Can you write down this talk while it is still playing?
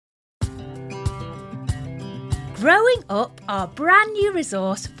Growing Up, our brand new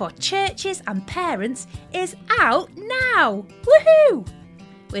resource for churches and parents, is out now. Woohoo!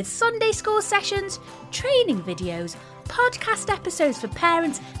 With Sunday school sessions, training videos, podcast episodes for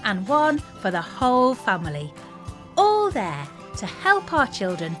parents and one for the whole family. All there to help our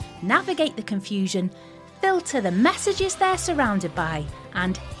children navigate the confusion, filter the messages they're surrounded by,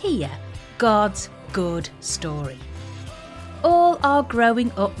 and hear God's good story. All our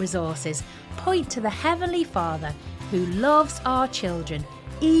Growing Up resources point to the Heavenly Father who loves our children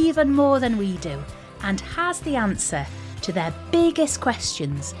even more than we do and has the answer to their biggest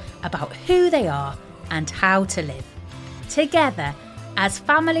questions about who they are and how to live. Together, as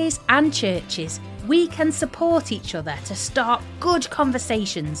families and churches, we can support each other to start good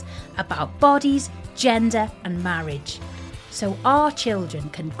conversations about bodies, gender and marriage, so our children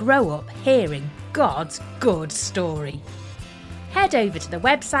can grow up hearing God's good story. Head over to the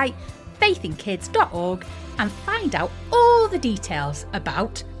website faithinkids.org and find out all the details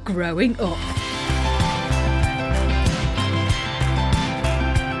about Growing Up.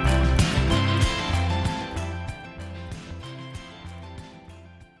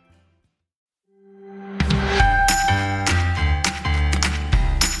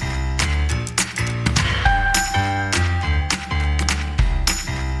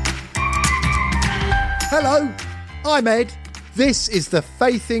 Hello, I'm Ed. This is the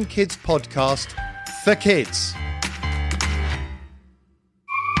Faith in Kids podcast for kids.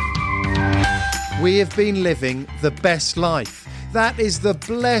 We have been living the best life. That is the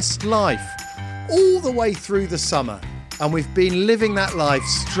blessed life all the way through the summer. And we've been living that life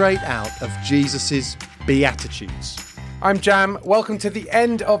straight out of Jesus's Beatitudes. I'm Jam. Welcome to the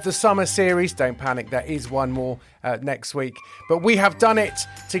end of the summer series. Don't panic, there is one more next week. But we have done it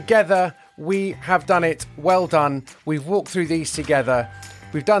together. We have done it. Well done. We've walked through these together.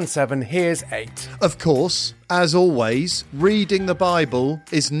 We've done 7. Here's 8. Of course, as always, reading the Bible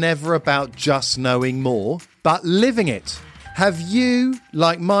is never about just knowing more, but living it. Have you,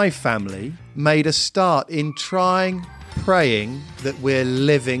 like my family, made a start in praying that we're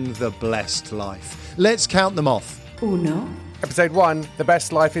living the blessed life? Let's count them off. 1. Episode 1, The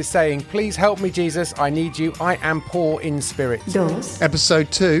Best Life is saying, please help me, Jesus, I need you, I am poor in spirit. 2.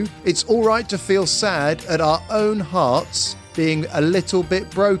 Episode 2, it's all right to feel sad at our own hearts being a little bit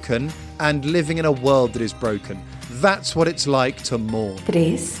broken and living in a world that is broken. That's what it's like to mourn.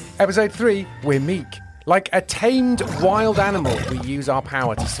 3. Episode 3, we're meek. Like a tamed wild animal, we use our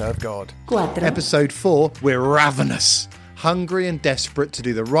power to serve God. 4. Episode 4, we're ravenous, hungry and desperate to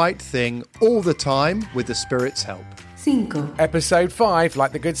do the right thing all the time with the Spirit's help. 5. Episode 5,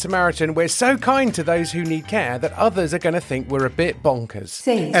 like the Good Samaritan, we're so kind to those who need care that others are going to think we're a bit bonkers.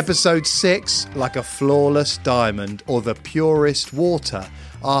 6. Episode 6, like a flawless diamond or the purest water,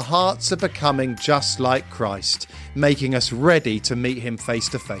 our hearts are becoming just like Christ, making us ready to meet him face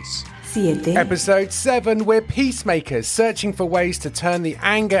to face. 7. Episode 7, we're peacemakers, searching for ways to turn the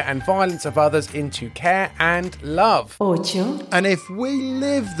anger and violence of others into care and love. 8. And if we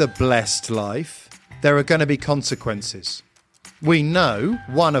live the blessed life, there are going to be consequences. We know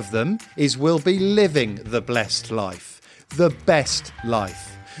one of them is we'll be living the blessed life, the best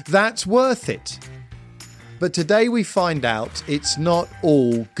life. That's worth it. But today we find out it's not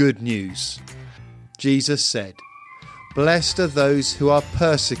all good news. Jesus said, "Blessed are those who are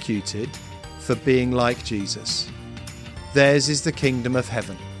persecuted for being like Jesus. Theirs is the kingdom of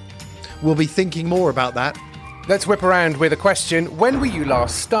heaven." We'll be thinking more about that. Let's whip around with a question. When were you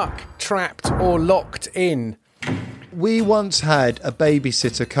last stuck, trapped or locked in? We once had a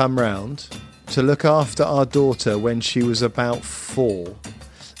babysitter come round to look after our daughter when she was about 4.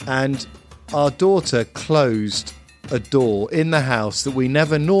 And our daughter closed a door in the house that we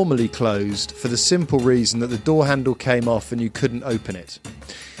never normally closed for the simple reason that the door handle came off and you couldn't open it.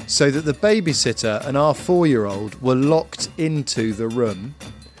 So that the babysitter and our 4-year-old were locked into the room.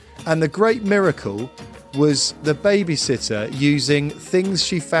 And the great miracle was the babysitter, using things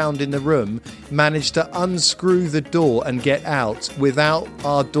she found in the room, managed to unscrew the door and get out without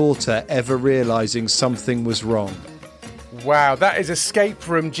our daughter ever realising something was wrong. Wow, that is escape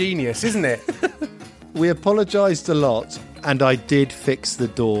room genius, isn't it? We apologised a lot, and I did fix the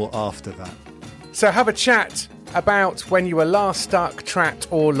door after that. So have a chat about when you were last stuck, trapped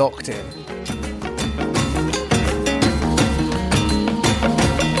or locked in.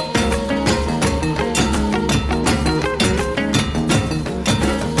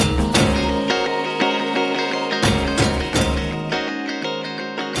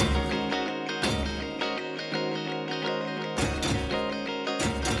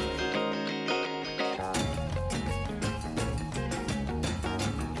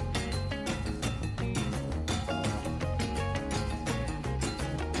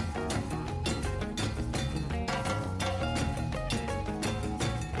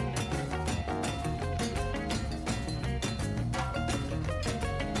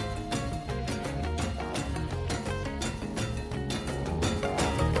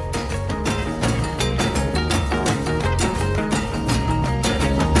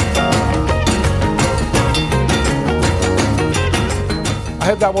 I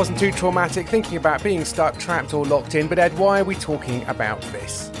hope that wasn't too traumatic, thinking about being stuck, trapped or locked in. But Ed, why are we talking about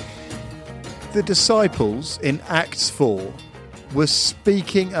this? The disciples in Acts 4 were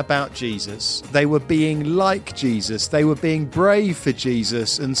speaking about Jesus. They were being like Jesus. They were being brave for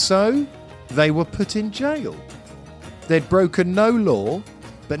Jesus. And so they were put in jail. They'd broken no law,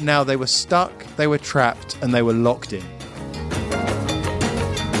 but now they were stuck, they were trapped, and they were locked in.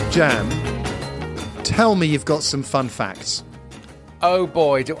 Jam, tell me you've got some fun facts. Oh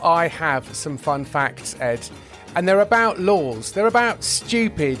boy, do I have some fun facts, Ed. And they're about laws. They're about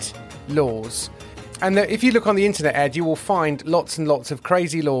stupid laws. And if you look on the internet, Ed, you will find lots and lots of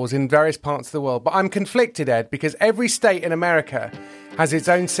crazy laws in various parts of the world. But I'm conflicted, Ed, because every state in America has its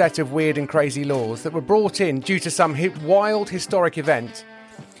own set of weird and crazy laws that were brought in due to some wild historic event.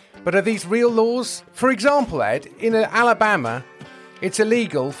 But are these real laws? For example, Ed, in Alabama, it's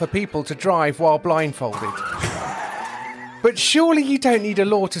illegal for people to drive while blindfolded. But surely you don't need a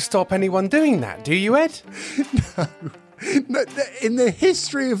law to stop anyone doing that, do you, Ed? No. In the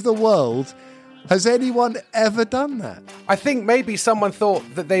history of the world, has anyone ever done that? I think maybe someone thought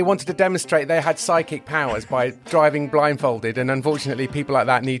that they wanted to demonstrate they had psychic powers by driving blindfolded, and unfortunately people like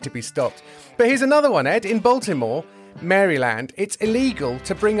that need to be stopped. But here's another one, Ed. In Baltimore, Maryland, it's illegal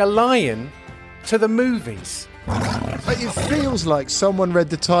to bring a lion to the movies. It feels like someone read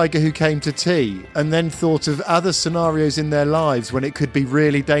The Tiger Who Came to Tea and then thought of other scenarios in their lives when it could be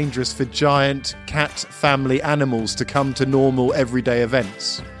really dangerous for giant cat family animals to come to normal everyday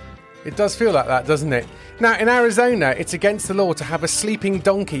events. It does feel like that, doesn't it? Now, in Arizona, it's against the law to have a sleeping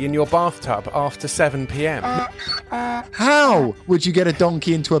donkey in your bathtub after 7 p.m. How would you get a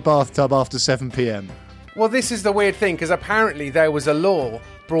donkey into a bathtub after 7 p.m? Well, this is the weird thing, because apparently there was a law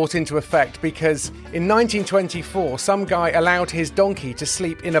brought into effect because in 1924, some guy allowed his donkey to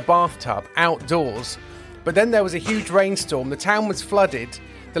sleep in a bathtub outdoors. But then there was a huge rainstorm, the town was flooded,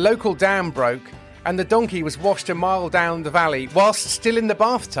 the local dam broke, and the donkey was washed a mile down the valley whilst still in the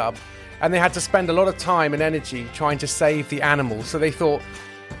bathtub, and they had to spend a lot of time and energy trying to save the animal. So they thought,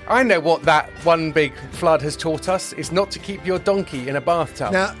 I know what that one big flood has taught us, is not to keep your donkey in a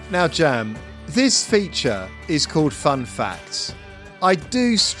bathtub. Now, Jam, this feature is called Fun Facts. I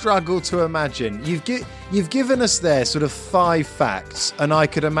do struggle to imagine. You've given us there sort of 5 facts, and I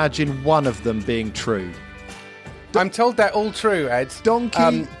could imagine one of them being true. I'm told they're all true, Ed.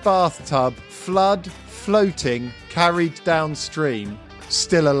 Donkey, bathtub, flood, floating, carried downstream,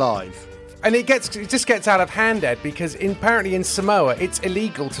 still alive. And it just gets out of hand, Ed, because apparently in Samoa, it's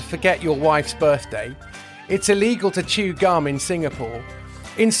illegal to forget your wife's birthday. It's illegal to chew gum in Singapore.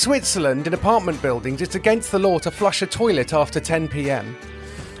 In Switzerland, in apartment buildings, it's against the law to flush a toilet after 10 p.m.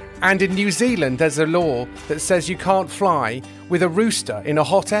 And in New Zealand, there's a law that says you can't fly with a rooster in a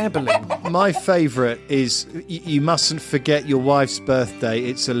hot air balloon. My favourite is you mustn't forget your wife's birthday,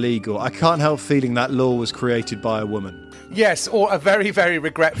 it's illegal. I can't help feeling that law was created by a woman. Yes, or a very, very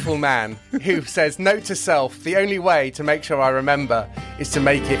regretful man who says, note to self, the only way to make sure I remember is to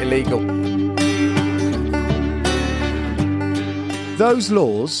make it illegal. Those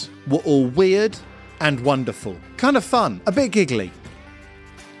laws were all weird and wonderful. Kind of fun, a bit giggly.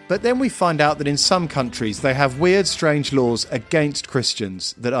 But then we find out that in some countries they have weird, strange laws against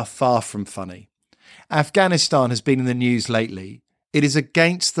Christians that are far from funny. Afghanistan has been in the news lately. It is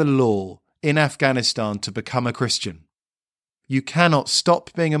against the law in Afghanistan to become a Christian. You cannot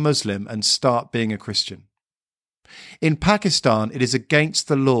stop being a Muslim and start being a Christian. In Pakistan, it is against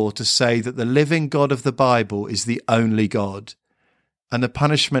the law to say that the living God of the Bible is the only God, and the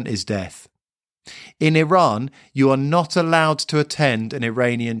punishment is death. In Iran, you are not allowed to attend an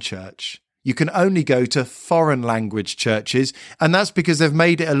Iranian church. You can only go to foreign language churches, and that's because they've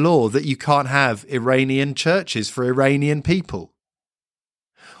made it a law that you can't have Iranian churches for Iranian people.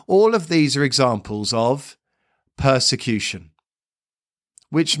 All of these are examples of persecution,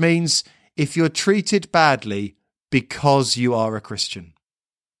 which means if you're treated badly because you are a Christian.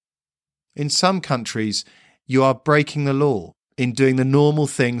 In some countries, you are breaking the law in doing the normal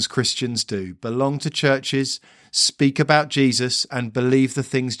things Christians do, belong to churches, speak about Jesus, and believe the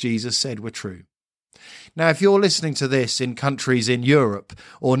things Jesus said were true. Now, if you're listening to this in countries in Europe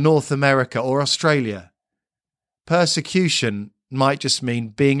or North America or Australia, persecution might just mean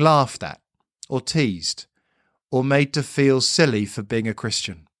being laughed at or teased or made to feel silly for being a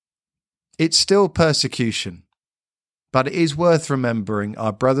Christian. It's still persecution, but it is worth remembering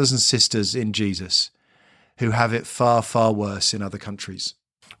our brothers and sisters in Jesus who have it far, far worse in other countries.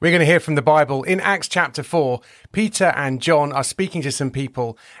 We're going to hear from the Bible. In Acts chapter 4, Peter and John are speaking to some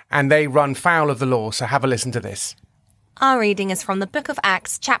people and they run foul of the law. So have a listen to this. Our reading is from the book of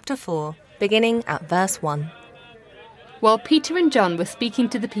Acts chapter 4, beginning at verse 1. While Peter and John were speaking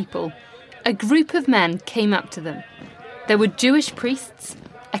to the people, a group of men came up to them. There were Jewish priests,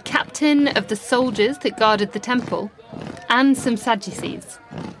 a captain of the soldiers that guarded the temple, and some Sadducees.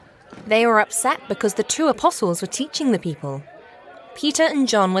 They were upset because the two apostles were teaching the people. Peter and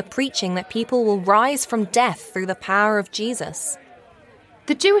John were preaching that people will rise from death through the power of Jesus.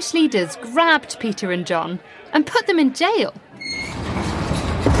 The Jewish leaders grabbed Peter and John and put them in jail.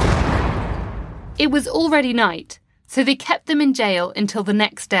 It was already night, so they kept them in jail until the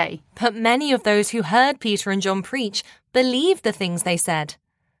next day. But many of those who heard Peter and John preach believed the things they said.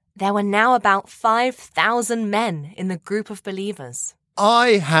 There were now about 5,000 men in the group of believers.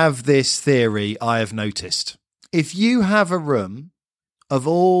 I have this theory I have noticed. If you have a room of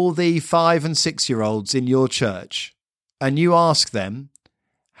all the 5 and 6-year-olds in your church and you ask them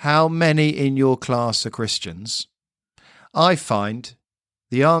how many in your class are Christians, I find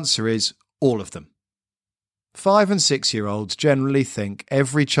the answer is all of them. 5 and 6-year-olds generally think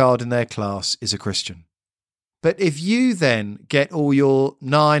every child in their class is a Christian. But if you then get all your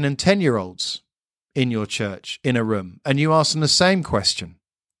 9 and 10-year-olds in your church in a room and you ask them the same question,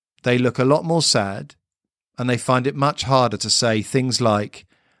 they look a lot more sad and they find it much harder to say things like,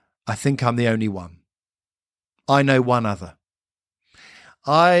 I think I'm the only one. I know one other.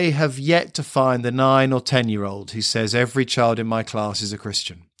 I have yet to find the 9 or 10-year-old who says every child in my class is a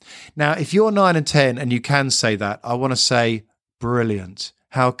Christian. Now, if you're 9 and 10 and you can say that, I want to say, brilliant.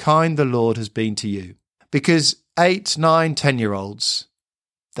 How kind the Lord has been to you. Because 8, 9, 10-year-olds,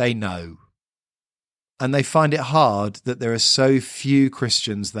 they know. And they find it hard that there are so few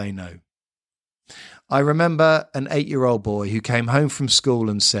Christians they know. I remember an 8-year-old boy who came home from school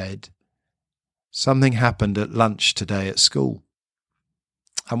and said, something happened at lunch today at school.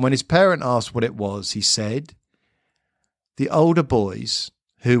 And when his parent asked what it was, he said, the older boys,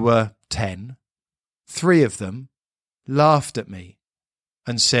 who were 10, 3 of them laughed at me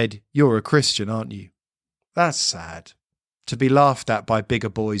and said, you're a Christian, aren't you? That's sad, to be laughed at by bigger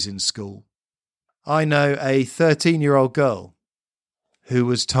boys in school. I know a 13-year-old girl who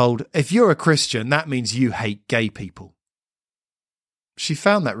was told, if you're a Christian, that means you hate gay people. She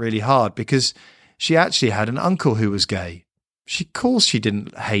found that really hard because she actually had an uncle who was gay. Of course she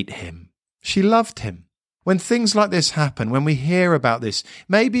didn't hate him. She loved him. When things like this happen, when we hear about this,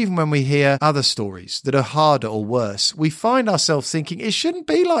 maybe even when we hear other stories that are harder or worse, we find ourselves thinking, it shouldn't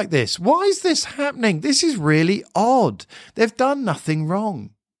be like this. Why is this happening? This is really odd. They've done nothing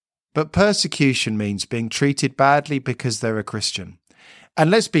wrong. But persecution means being treated badly because they're a Christian. And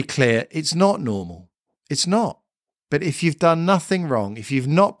let's be clear, it's not normal. It's not. But if you've done nothing wrong, if you've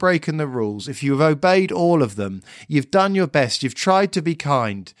not broken the rules, if you've obeyed all of them, you've done your best, you've tried to be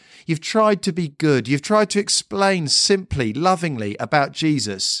kind, you've tried to be good, you've tried to explain simply, lovingly about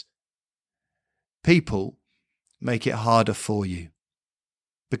Jesus, people make it harder for you.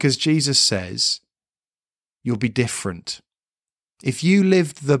 Because Jesus says, you'll be different. If you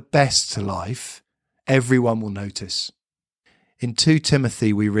lived the best life, everyone will notice. In 2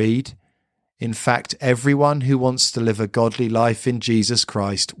 Timothy we read, in fact, everyone who wants to live a godly life in Jesus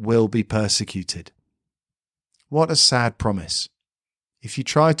Christ will be persecuted. What a sad promise. If you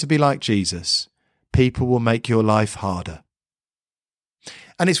try to be like Jesus, people will make your life harder.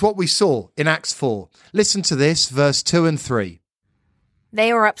 And it's what we saw in Acts 4. Listen to this, verse 2 and 3.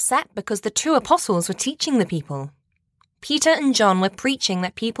 They were upset because the two apostles were teaching the people. Peter and John were preaching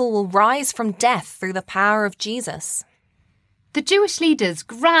that people will rise from death through the power of Jesus. The Jewish leaders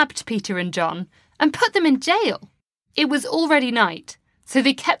grabbed Peter and John and put them in jail. It was already night, so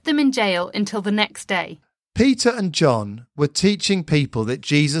they kept them in jail until the next day. Peter and John were teaching people that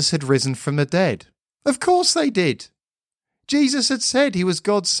Jesus had risen from the dead. Of course they did. Jesus had said he was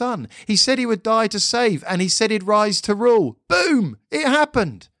God's son. He said he would die to save, and he said he'd rise to rule. Boom! It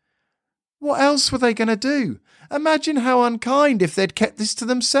happened. What else were they going to do? Imagine how unkind if they'd kept this to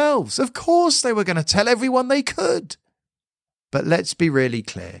themselves. Of course they were going to tell everyone they could. But let's be really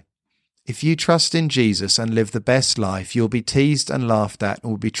clear. If you trust in Jesus and live the best life, you'll be teased and laughed at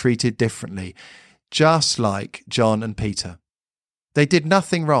and will be treated differently, just like John and Peter. They did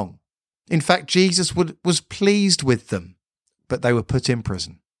nothing wrong. In fact, Jesus was pleased with them, but they were put in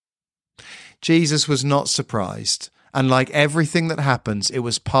prison. Jesus was not surprised, and like everything that happens, it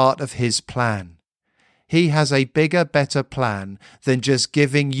was part of his plan. He has a bigger, better plan than just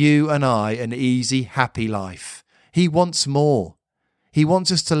giving you and I an easy, happy life. He wants more. He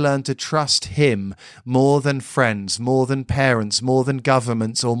wants us to learn to trust him more than friends, more than parents, more than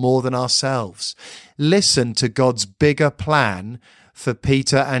governments, or more than ourselves. Listen to God's bigger plan for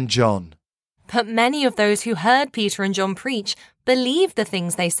Peter and John. But many of those who heard Peter and John preach believed the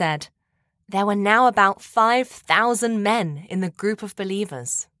things they said. There were now about 5,000 men in the group of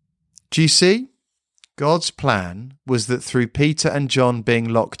believers. Do you see? God's plan was that through Peter and John being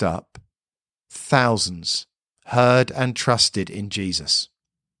locked up, thousands heard and trusted in Jesus.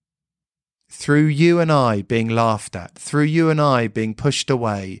 Through you and I being laughed at, through you and I being pushed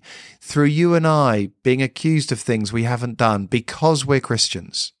away, through you and I being accused of things we haven't done because we're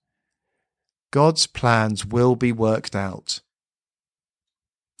Christians, God's plans will be worked out.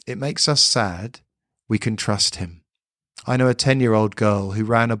 It makes us sad we can trust him. I know a 10-year-old girl who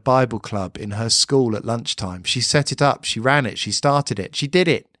ran a Bible club in her school at lunchtime. She set it up, she ran it, she started it, she did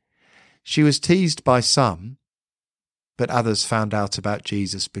it. She was teased by some, but others found out about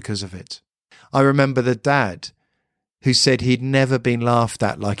Jesus because of it. I remember the dad who said he'd never been laughed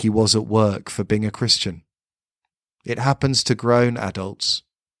at like he was at work for being a Christian. It happens to grown adults.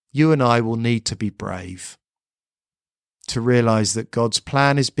 You and I will need to be brave, to realise that God's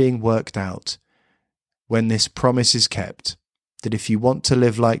plan is being worked out when this promise is kept, that if you want to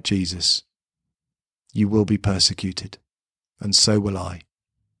live like Jesus, you will be persecuted, and so will I.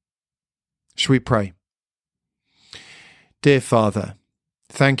 Shall we pray? Dear Father,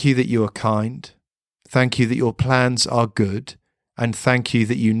 thank you that you are kind, thank you that your plans are good, and thank you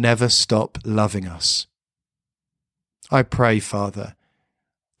that you never stop loving us. I pray, Father,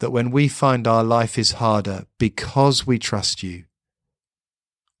 that when we find our life is harder because we trust you,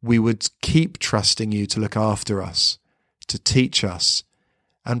 we would keep trusting you to look after us, to teach us,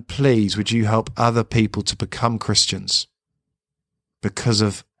 and please would you help other people to become Christians because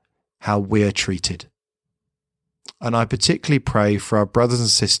of how we're treated. And I particularly pray for our brothers and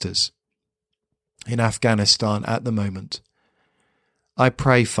sisters in Afghanistan at the moment. I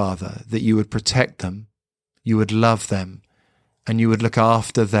pray, Father, that you would protect them, you would love them, and you would look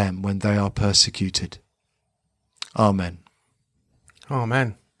after them when they are persecuted. Amen.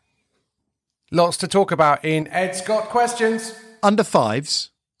 Amen. Lots to talk about in Ed's Got Questions. Under fives,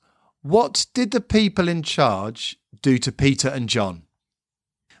 what did the people in charge do to Peter and John?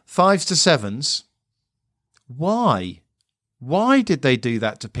 5s to 7s, why? Why did they do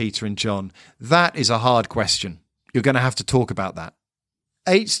that to Peter and John? That is a hard question. You're going to have to talk about that.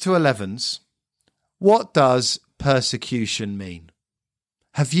 8s to 11s, what does persecution mean?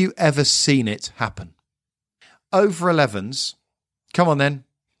 Have you ever seen it happen? Over 11s, come on then,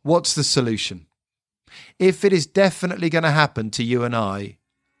 what's the solution? If it is definitely going to happen to you and I,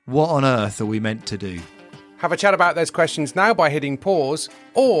 what on earth are we meant to do? Have a chat about those questions now by hitting pause,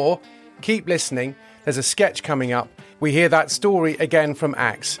 or keep listening. There's a sketch coming up. We hear that story again from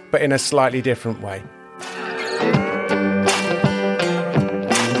Acts, but in a slightly different way.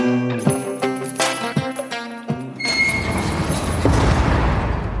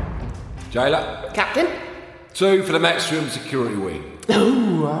 Jailer, Captain? 2 for the maximum security wing.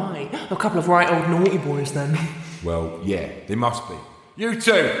 Oh, right. A couple of right old naughty boys then. Well, yeah, they must be. You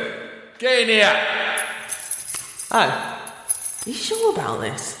 2, get in here! Oh, are you sure about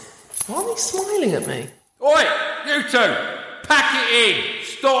this? Why are they smiling at me? Oi, you 2, pack it in!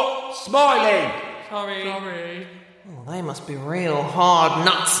 Stop smiling! Sorry. Oh, they must be real hard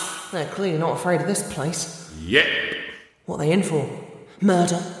nuts. They're clearly not afraid of this place. Yep. What are they in for?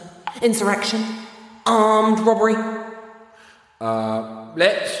 Murder? Insurrection? Armed robbery?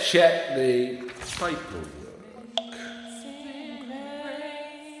 Let's check the paperwork.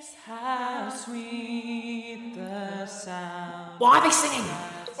 Why are they singing?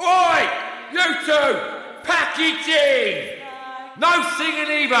 Oi, you 2, pack it in! No singing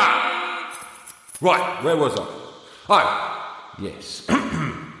either! Right, where was I? Oh, yes.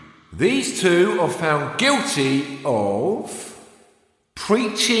 These 2 are found guilty of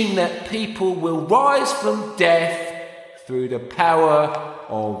preaching that people will rise from death through the power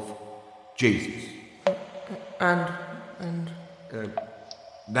of Jesus. And...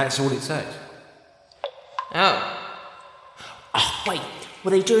 That's all it says. Oh, wait. Were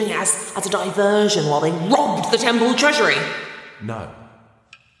they doing it as a diversion while they robbed the temple treasury? No.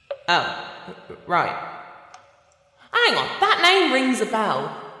 Oh, right. Hang on, that name rings a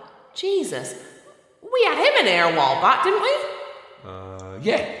bell. Jesus. We had him in here a while back, didn't we?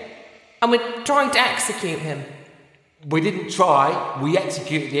 Yeah. And we're trying to execute him. We didn't try. We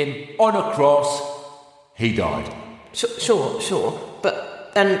executed him on a cross. He died. Sure.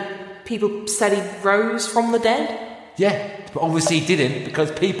 But then people said he rose from the dead? Yeah, but obviously he didn't because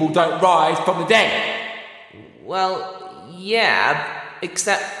people don't rise from the dead. Well, yeah,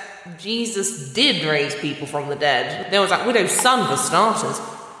 except Jesus did raise people from the dead. There was that widow's son for starters.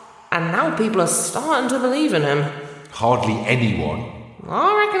 And now people are starting to believe in him. Hardly anyone.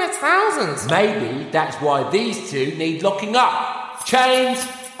 I reckon it's thousands. Maybe that's why these 2 need locking up. Chains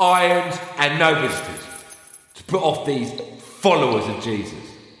irons and no visitors to put off these followers of Jesus.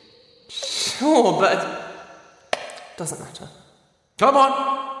 Sure, but it doesn't matter. Come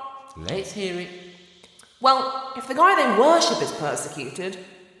on, let's hear it. Well, if the guy they worship is persecuted,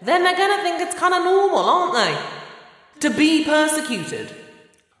 then they're going to think it's kind of normal, aren't they? To be persecuted.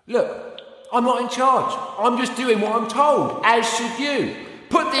 Look, I'm not in charge. I'm just doing what I'm told, as should you.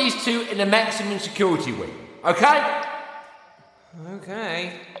 Put these two in a maximum security wing, okay?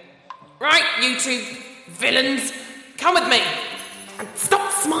 Okay. Right, you two villains, come with me. And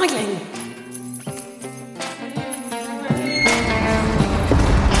stop smiling.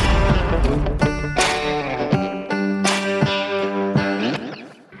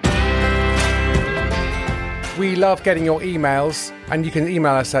 We love getting your emails, and you can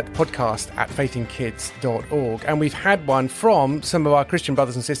email us at podcast@faithinkids.org. And we've had one from some of our Christian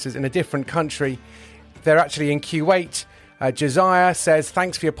brothers and sisters in a different country. They're actually in Kuwait. Josiah says,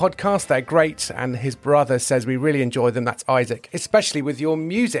 thanks for your podcast, they're great. And his brother says, we really enjoy them. That's Isaac, especially with your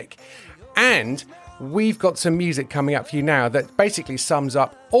music. And we've got some music coming up for you now that basically sums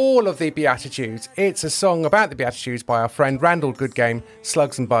up all of the Beatitudes. It's a song about the Beatitudes by our friend Randall Goodgame,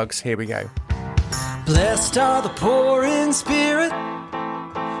 Slugs and Bugs. Here we go. Blessed are the poor in spirit,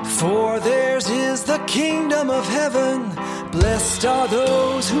 for theirs is the kingdom of heaven. Blessed are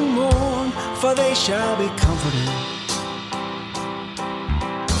those who mourn, for they shall be comforted.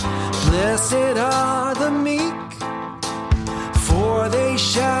 Blessed are the meek, for they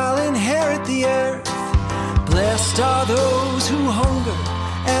shall inherit the earth. Blessed are those who hunger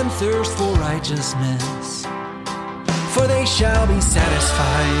and thirst for righteousness, for they shall be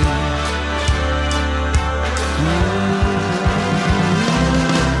satisfied.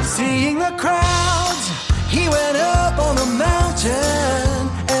 Seeing the crowds, he went up on a mountain,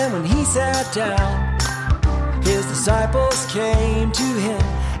 and when he sat down, his disciples came to him,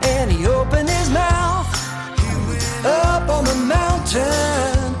 and he opened his mouth up on the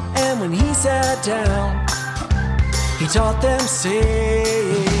mountain, and when he sat down, he taught them,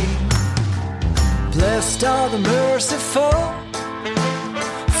 saying, blessed are the merciful,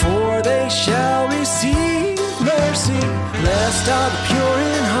 for they shall receive mercy. Blessed are the pure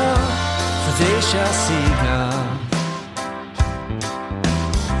in heart, for they shall see God.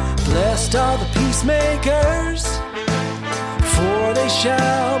 Blessed are the peacemakers, for they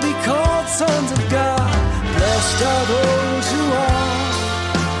shall be called sons of God. Blessed are those who are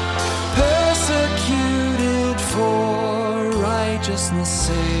persecuted for righteousness'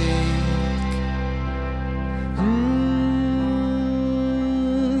 sake.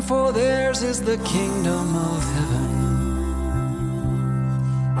 For theirs is the kingdom of heaven.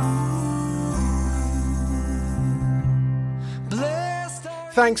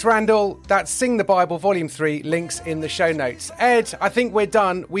 Thanks, Randall. That's Sing the Bible, Volume 3, links in the show notes. Ed, I think we're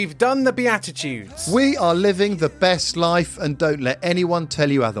done. We've done the Beatitudes. We are living the best life, and don't let anyone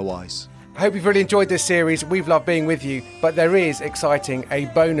tell you otherwise. I hope you've really enjoyed this series. We've loved being with you, but there is exciting a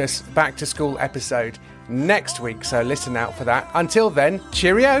bonus back to school episode next week, so listen out for that. Until then,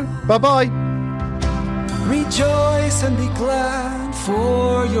 cheerio. Bye-bye. Rejoice and be glad,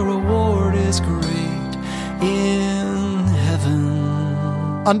 for your reward is great in heaven.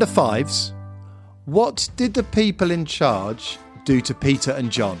 Under fives, what did the people in charge do to Peter and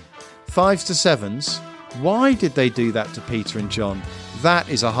John? 5s to 7s, why did they do that to Peter and John? That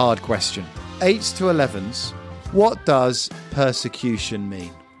is a hard question. 8s to 11s, what does persecution mean?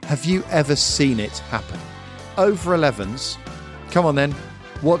 Have you ever seen it happen? Over 11s, come on then,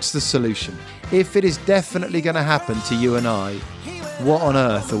 what's the solution? If it is definitely going to happen to you and I, what on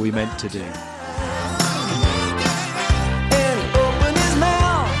earth are we meant to do?